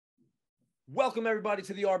Welcome, everybody,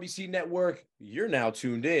 to the RBC Network. You're now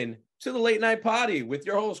tuned in to the Late Night Poddy with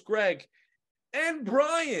your host, Greg and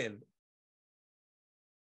Brian.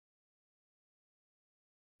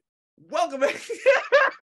 Welcome.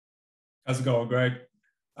 How's it going, Greg?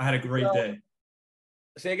 I had a great day.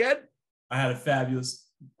 Say again? I had a fabulous,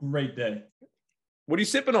 great day. What are you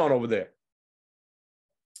sipping on over there?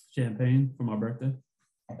 Champagne for my birthday.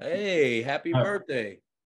 Hey, happy birthday.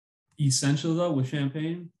 Essential, though, with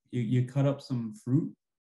champagne, you cut up some fruit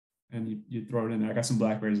and you throw it in there. I got some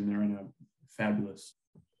blackberries in there right now. Fabulous.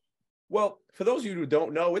 Well, for those of you who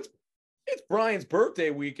don't know, it's Brian's birthday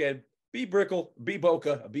weekend. Be Brickle, be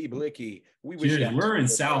Boca, be Blicky. We're in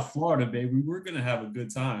South Florida, baby. We're going to have a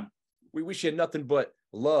good time. We wish you nothing but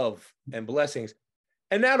love and blessings.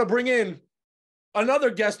 And now to bring in another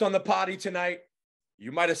guest on the potty tonight.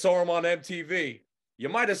 You might have saw him on MTV. You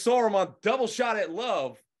might have saw him on Double Shot at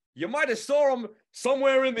Love. You might have saw him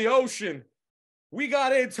somewhere in the ocean. We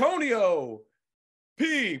got Antonio.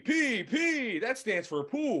 P. That stands for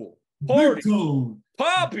pool. Party. Big tone.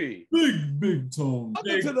 Papii. Big tone.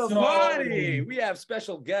 Welcome to the party. We have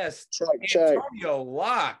special guest Check. Antonio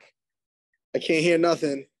Locke. I can't hear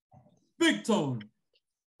nothing. Big tone.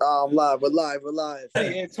 I'm live. We're live.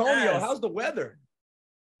 Hey, Antonio, Yes. how's the weather?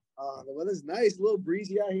 The weather's nice, a little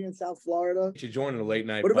breezy out here in South Florida. You joining the late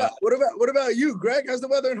night. What about you, Greg? How's the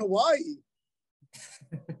weather in Hawaii?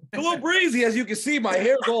 A little breezy, as you can see. My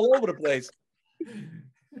hair's all over the place.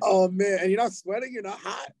 Oh man, and you're not sweating, you're not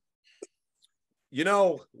hot. You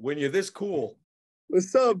know, when you're this cool.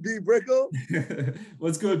 What's up, B Brickle?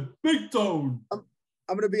 What's good? Big tone. I'm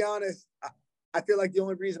gonna be honest. I feel like the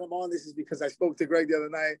only reason I'm on this is because I spoke to Greg the other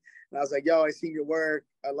night and I was like, yo, I seen your work.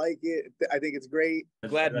 I like it. I think it's great.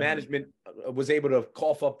 Glad management was able to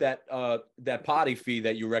cough up that potty fee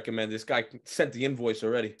that you recommend. This guy sent the invoice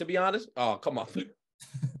already. To be honest, oh, come on.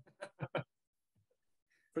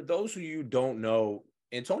 For those of you who don't know,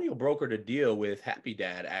 Antonio brokered a deal with Happy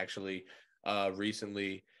Dad actually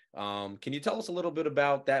recently. Can you tell us a little bit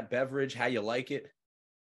about that beverage, how you like it?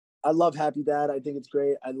 I love Happy Dad. I think it's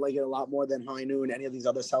great. I like it a lot more than High Noon and any of these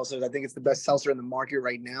other seltzers. I think it's the best seltzer in the market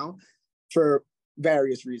right now for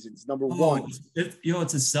various reasons. Number one.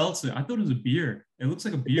 It's a seltzer. I thought it was a beer. It looks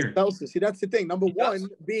like a beer. Seltzer. See, that's the thing. Number one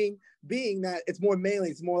being that it's more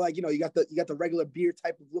manly. It's more like, you got the regular beer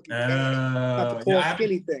type of looking can, not the tall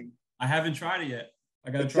skinny thing. I haven't tried it yet.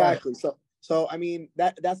 I gotta try it. Exactly. So I mean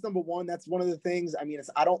that's number one. That's one of the things. I mean,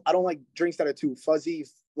 I don't like drinks that are too fuzzy,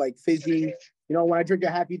 like fizzy. When I drink a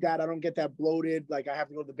Happy Dad, I don't get that bloated, like I have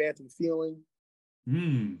to go to the bathroom feeling.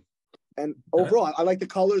 And overall, I like the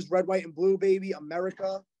colors, red, white, and blue, baby.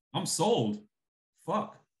 America. I'm sold.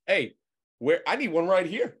 Fuck. Hey, I need one right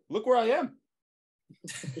here. Look where I am.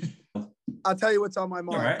 I'll tell you what's on my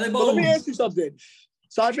mind. Right. But let me ask you something.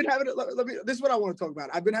 So I've been having it. This is what I want to talk about.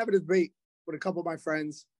 I've been having a debate with a couple of my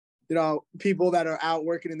friends, people that are out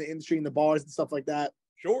working in the industry, in the bars and stuff like that.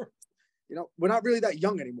 Sure. We're not really that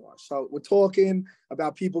young anymore. So we're talking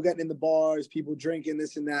about people getting in the bars, people drinking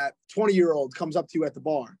this and that. 20-year-old comes up to you at the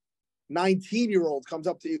bar. 19-year-old comes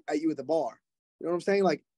up at you at the bar. You know what I'm saying?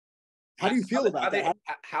 Like, how do you feel about that?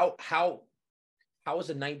 How is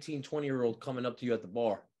a 19, 20-year-old coming up to you at the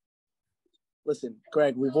bar? Listen,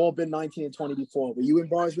 Greg, we've all been 19 and 20 before. Were you in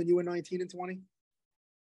bars when you were 19 and 20?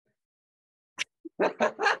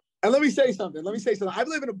 And let me say something. I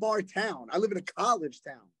live in a bar town. I live in a college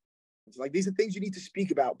town. It's like, these are things you need to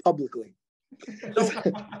speak about publicly.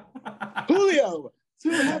 Julio, 2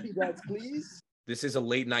 Happy Dads, please. This is a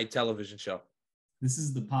late night television show. This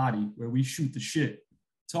is the potty where we shoot the shit.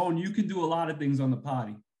 Tone, you can do a lot of things on the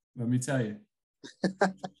potty. Let me tell you.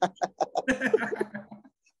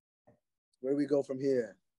 Where do we go from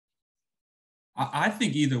here? I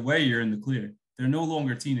think either way, you're in the clear. They're no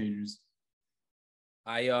longer teenagers.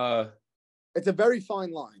 It's a very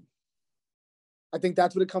fine line. I think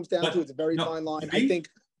that's what it comes down to. It's a very fine line. I think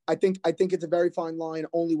it's a very fine line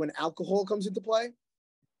only when alcohol comes into play.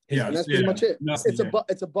 Yeah, and that's pretty much it.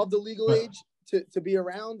 It's above the legal age to be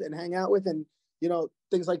around and hang out with and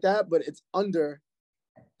things like that, but it's under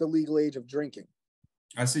the legal age of drinking.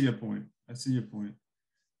 I see your point.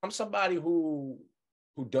 I'm somebody who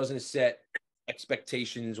doesn't set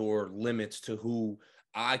expectations or limits to who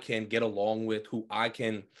I can get along with, who I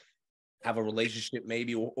can have a relationship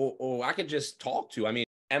maybe, or I could just talk to. I mean,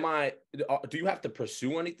 do you have to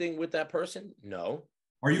pursue anything with that person? No.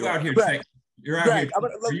 Are you out here checking? You're out here.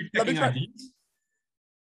 Are you checking IDs?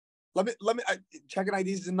 Let me checking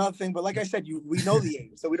IDs is another thing, but like I said, we know the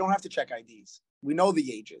age, so we don't have to check IDs. We know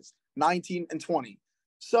the ages, 19 and 20.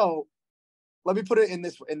 So let me put it in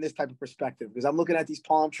this type of perspective, because I'm looking at these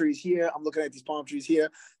palm trees here. I'm looking at these palm trees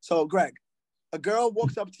here. So Greg, A girl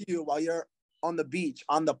walks up to you while you're on the beach,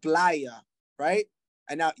 on the playa, right?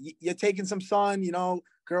 And now you're taking some sun, you know,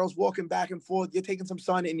 girls walking back and forth. You're taking some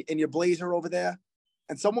sun in your blazer over there.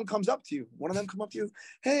 And someone comes up to you. One of them come up to you.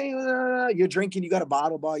 Hey, you're drinking. You got a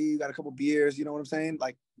bottle by you. You got a couple beers. You know what I'm saying?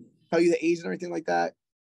 Like, tell you the age and everything like that.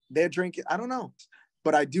 They're drinking. I don't know.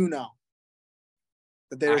 But I do know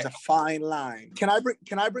that there is a fine line. Can I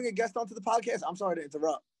bring a guest onto the podcast? I'm sorry to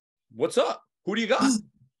interrupt. What's up? Who do you got?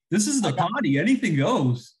 This is the party. Anything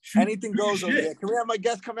goes. Anything goes over there. Can we have my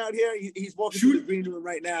guest come out here? He's walking through the green room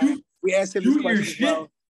right now. We asked him this question as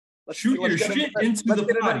well. Shoot your shit into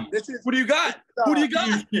the party. Who do you got? Who do you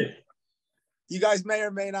got? You guys may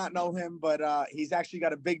or may not know him, but he's actually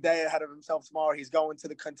got a big day ahead of himself tomorrow. He's going to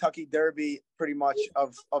the Kentucky Derby, pretty much,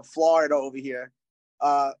 of Florida over here.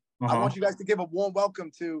 I want you guys to give a warm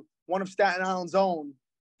welcome to one of Staten Island's own.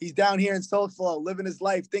 He's down here in Soulflow, living his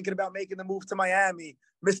life, thinking about making the move to Miami.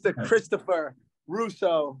 Mr. Christopher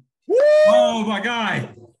Russo. Woo! Oh, my guy.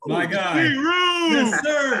 My guy. Yes,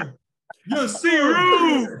 sir. Yes,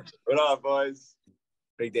 sir. What up, boys?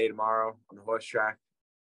 Big day tomorrow on the horse track.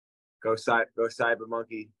 Go Cyber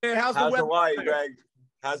Monkey. Hey, how's Hawaii, Greg?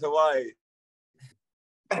 How's Hawaii?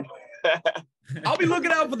 I'll be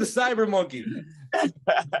looking out for the Cyber Monkey.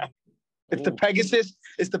 It's the Pegasus.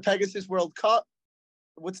 It's the Pegasus World Cup.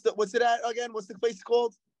 What's it at again? What's the place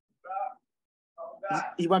called?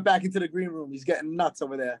 He went back into the green room. He's getting nuts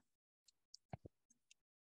over there.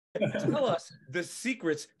 Tell us the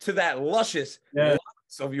secrets to that luscious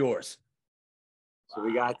locks of yours. So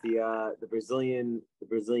we got the Brazilian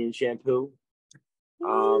shampoo.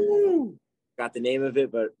 Got the name of it,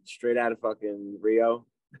 but straight out of fucking Rio.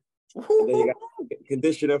 And then you got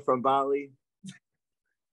conditioner from Bali,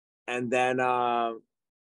 and then a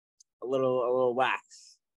little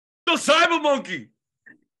wax. The Cyber Monkey.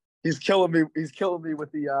 He's killing me. He's killing me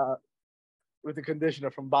with the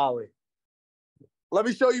conditioner from Bali. Let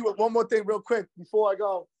me show you one more thing real quick before I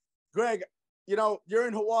go. Greg, you know, you're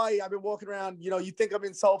in Hawaii. I've been walking around. You know, you think I'm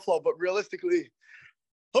in Soulflow, but realistically,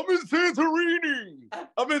 I'm in Santorini.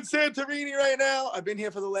 I'm in Santorini right now. I've been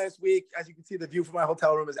here for the last week. As you can see, the view from my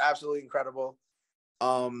hotel room is absolutely incredible.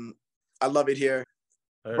 I love it here.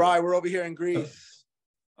 Hey. Brian, we're over here in Greece.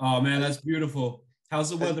 Oh, man, that's beautiful.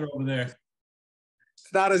 How's the weather over there?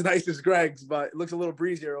 It's not as nice as Greg's, but it looks a little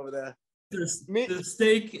breezier over there. The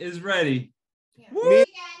steak is ready. Yeah.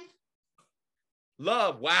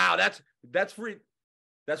 Love. Wow, that's free.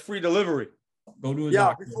 That's free delivery. Go to a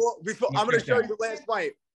doctor. Before I'm gonna show you the last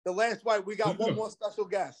wipe. The last wipe, we got one more special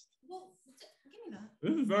guest. Well, give me that.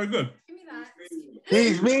 This is very good. Give me that.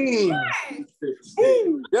 He's mean.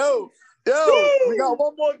 Yo, we got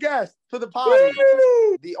one more guest for the party.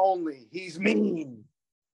 The only. He's mean.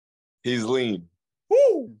 He's lean.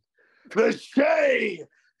 Woo! The Shay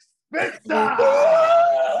Spitzer.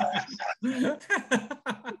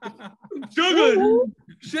 Sugar.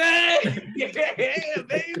 Shay. Yeah,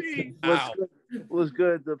 baby. What's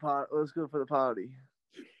good for the party?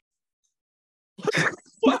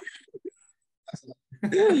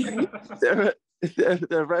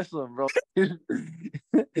 they're wrestling, bro. They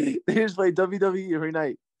just play WWE every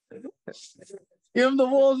night. Give him the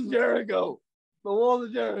walls of Jericho. The walls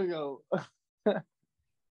of Jericho.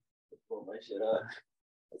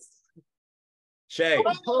 Shay.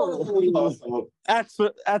 That's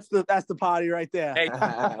the party right there. Hey.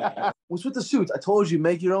 What's with the suits? I told you,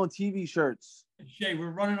 make your own TV shirts. Shay, we're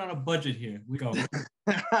running on a budget here. We go.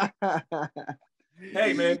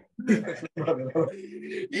 Hey, man.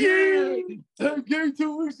 Yeah. Game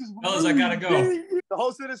 2 weeks is Fellas, I gotta go. The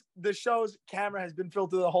host of this show's camera has been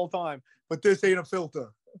filtered the whole time, but this ain't a filter.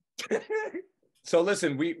 So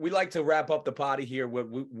listen, we like to wrap up the potty here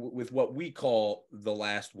with what we call the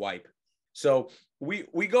last wipe. So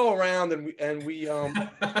we go around and we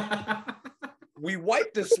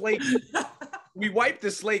wipe the slate. We wipe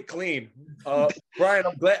the slate clean. Brian,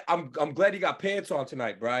 I'm glad you got pants on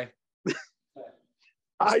tonight, Brian.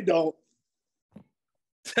 I don't.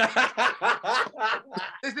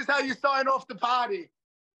 This is how you sign off the party.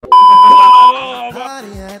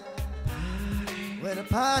 Party at? Where the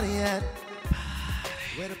party at?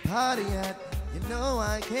 Where the party at? You know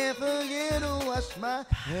I can't forget to wash my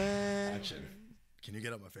hands. Action. Can you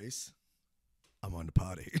get out my face? I'm on the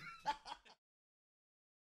party.